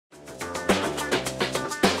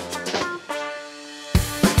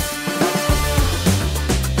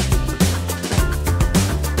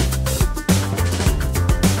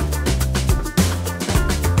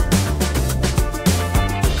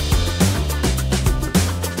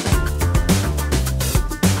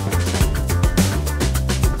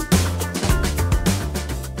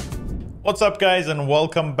What's up guys, and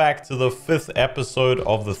welcome back to the 5th episode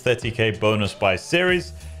of the 30k bonus buy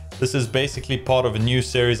series. This is basically part of a new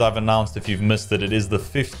series I've announced. If you've missed it, it is the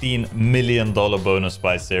 $15 million bonus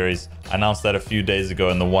buy series. I announced that a few days ago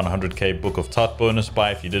in the 100k Book of Tut bonus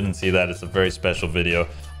buy. If you didn't see that, it's a very special video.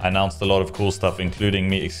 I announced a lot of cool stuff, including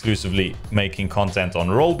me exclusively making content on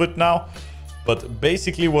Rollbit now. But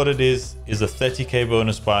basically what it is a 30k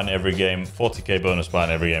bonus buy on every game, 40k bonus buy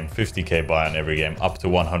on every game, 50k buy on every game, up to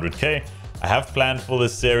 100k. I have planned for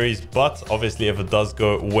this series, but obviously if it does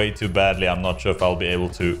go way too badly, I'm not sure if I'll be able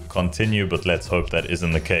to continue, but let's hope that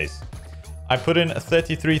isn't the case. I put in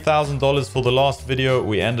 $33,000 for the last video.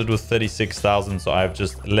 We ended with 36,000, so I've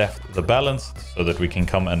just left the balance so that we can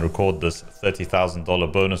come and record this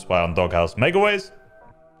 $30,000 bonus buy on Doghouse Megaways.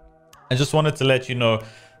 I just wanted to let you know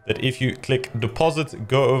that if you click deposit,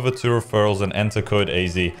 go over to referrals and enter code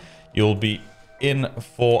AyeZee, you'll be in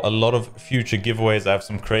for a lot of future giveaways. I have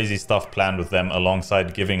some crazy stuff planned with them,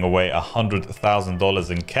 alongside giving away $100,000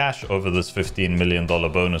 in cash over this $15 million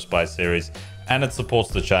bonus buy series, and it supports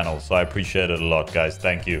the channel, so I appreciate it a lot, guys.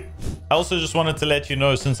 Thank you. I also just wanted to let you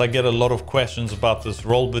know, since I get a lot of questions about this,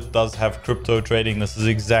 Rollbit does have crypto trading. This is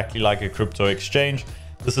exactly like a crypto exchange.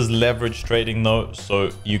 This is leverage trading though,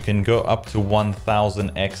 so you can go up to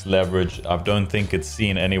 1000x leverage. I don't think it's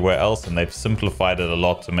seen anywhere else, and they've simplified it a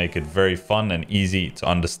lot to make it very fun and easy to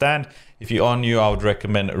understand. If you are new, I would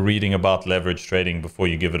recommend reading about leverage trading before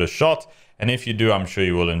you give it a shot. And if you do, I'm sure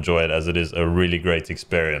you will enjoy it, as it is a really great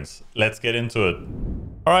experience. Let's get into it.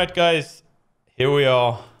 All right, guys, here we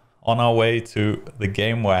are on our way to the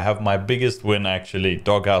game where I have my biggest win, actually,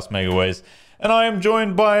 Doghouse Megaways. And I am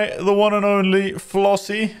joined by the one and only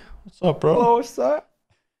Flossie. What's up, bro? Hello, what's that?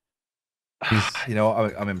 You know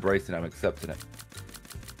what? I'm embracing it. I'm accepting it.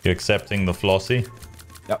 You're accepting the Flossie?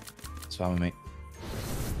 Yep. That's fine with me.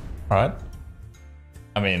 All right.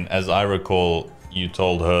 I mean, as I recall, you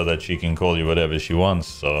told her that she can call you whatever she wants.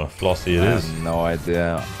 So Flossie it is. I have no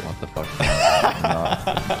idea what the fuck.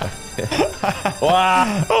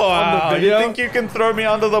 Wow. Wow. You think you can throw me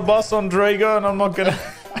under the bus on Drago and I'm not going to...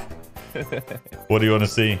 What do you want to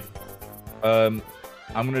see? I'm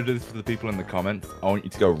gonna do this for the people in the comments. I want you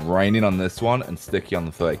to go raining on this one and sticky on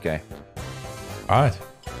the 30k. All right.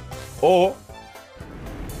 Or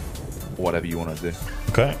whatever you want to do.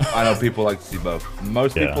 Okay. I know people like to see both.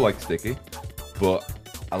 Most people like sticky, but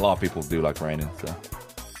a lot of people do like raining. So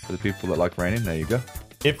for the people that like raining, there you go.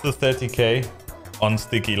 If the 30k on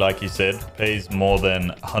sticky, like you said, pays more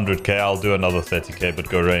than 100k, I'll do another 30k, but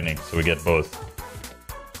go raining, so we get both.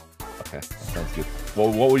 Okay, that sounds good.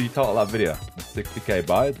 Well, what would you title that video? The 60k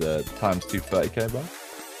buy, the times 2 30k buy?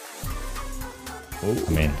 I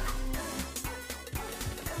mean,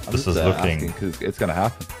 this is looking... Because it's going to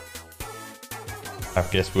happen. I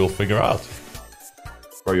guess we'll figure out.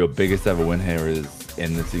 Bro, your biggest ever win here is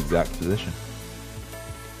in this exact position.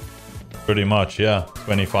 Pretty much, yeah.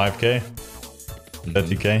 25k,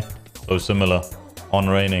 30k, so similar on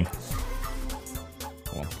raining.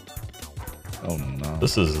 Oh no.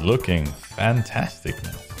 This is looking fantastic,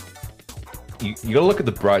 man. You gotta look at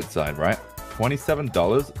the bright side, right?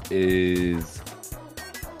 $27 is...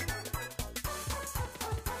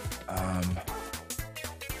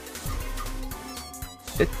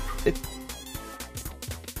 It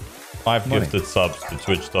 5 gifted subs to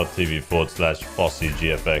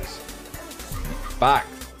twitch.tv/FossieGFX. Back.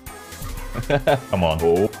 Come on.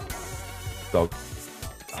 Oh. Dog.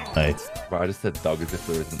 Mate. Bro, I just said dog as if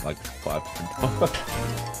there isn't like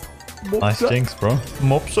 5%. Nice jinx, bro.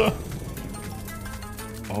 Mopsa.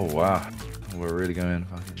 Oh, wow. We're really going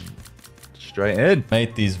fucking straight in.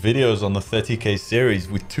 Mate, these videos on the 30k series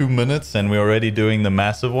with 2 minutes and we're already doing the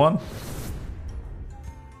massive one.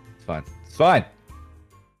 It's fine. It's fine.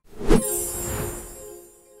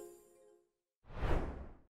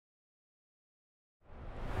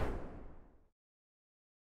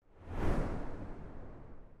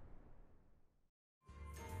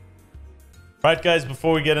 Right, guys,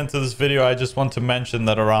 before we get into this video, I just want to mention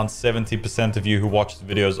that around 70% of you who watch the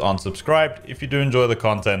videos aren't subscribed. If you do enjoy the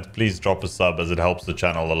content, please drop a sub, as it helps the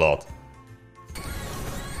channel a lot.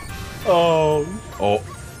 Oh.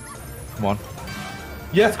 Come on.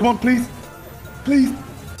 Yes, come on, please. Please.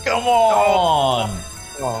 Come on.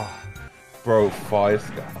 Oh. Bro, 5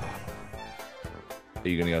 star. Are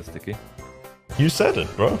you going to go sticky? You said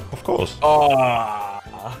it, bro. Of course. Oh.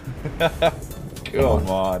 Come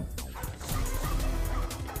on.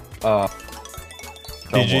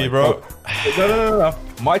 GG, bro. No.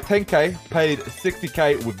 My 10k paid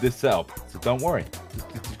 60k with this setup, so don't worry.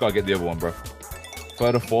 Just gotta get the other one, bro.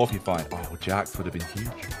 Third or fourth, you're fine. Oh, Jacks would have been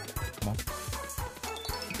huge. Come on.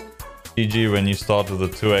 GG when you start with a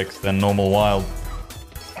 2x, then normal wild.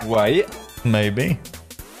 Wait. Maybe.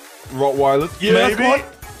 Rottweilers. Yeah, maybe.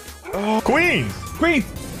 Queens. Queens.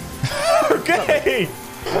 Okay.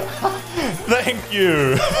 Thank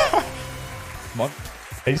you. Come on.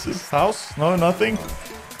 Ace's house? No, nothing.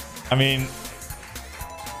 I mean,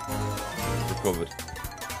 Recovered.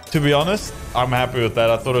 to be honest, I'm happy with that.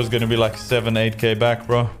 I thought it was going to be like 7-8k back,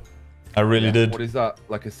 bro. I really did. What is that?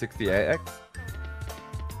 Like a 68x?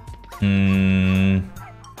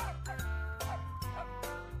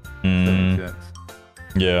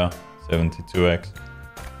 Yeah, 72x.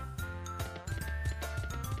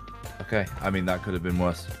 Okay, I mean, that could have been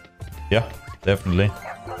worse. Yeah, definitely.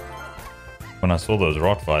 When I saw those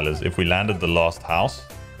Rottweilers, if we landed the last house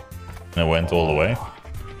and it went all the way.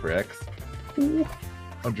 3x.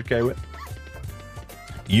 100k win.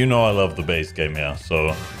 You know I love the base game here,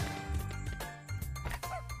 so...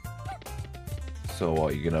 So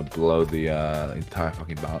what, you're gonna blow the entire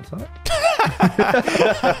fucking balance on it?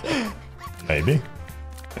 Maybe.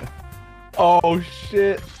 Oh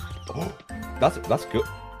shit! Oh, that's good.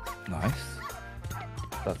 Nice.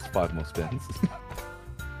 That's 5 more spins.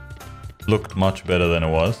 Looked much better than it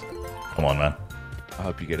was. Come on, man. I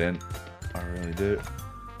hope you get in. I really do.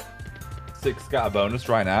 6 scatter bonus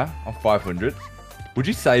right now on 500. Would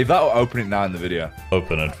you save that or open it now in the video?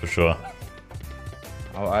 Open it for sure.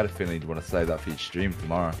 I had a feeling you'd want to save that for your stream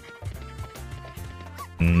tomorrow.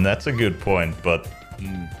 That's a good point, but...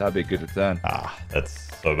 that'd be a good return. That's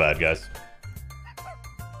so bad, guys.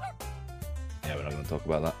 Yeah, we're not going to talk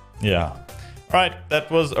about that. Yeah. Right,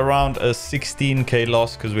 that was around a 16k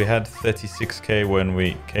loss because we had 36k when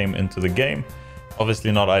we came into the game.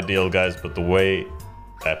 Obviously not ideal, guys, but the way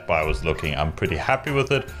that buy was looking, I'm pretty happy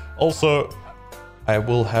with it. Also, I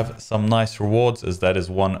will have some nice rewards, as that is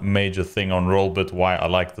one major thing on Rollbit, why I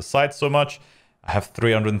like the site so much. I have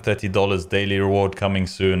 $330 daily reward coming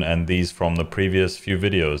soon, and these from the previous few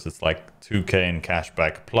videos. It's like 2k in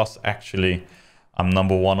cashback, plus actually I'm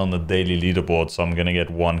number 1 on the daily leaderboard, so I'm gonna get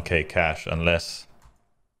 1k cash unless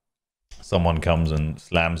someone comes and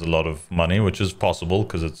slams a lot of money, which is possible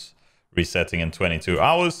because it's resetting in 22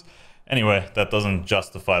 hours. Anyway, that doesn't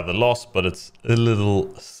justify the loss, but it's a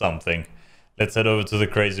little something. Let's head over to the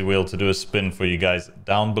crazy wheel to do a spin for you guys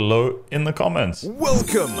down below in the comments.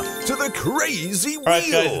 Welcome to the crazy wheel.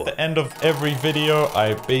 Alright guys, at the end of every video,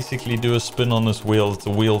 I basically do a spin on this wheel. It's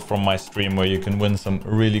a wheel from my stream where you can win some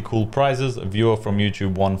really cool prizes. A viewer from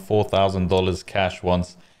YouTube won $4,000 cash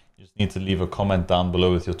once. You just need to leave a comment down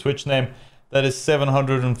below with your Twitch name. That is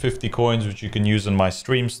 750 coins, which you can use in my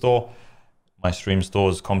stream store. My stream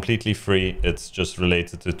store is completely free. It's just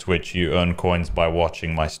related to Twitch. You earn coins by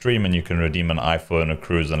watching my stream, and you can redeem an iPhone, a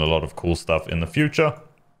cruise, and a lot of cool stuff in the future.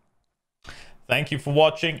 Thank you for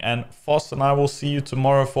watching, and Foss and I will see you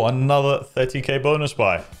tomorrow for another 30k bonus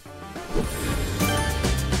buy.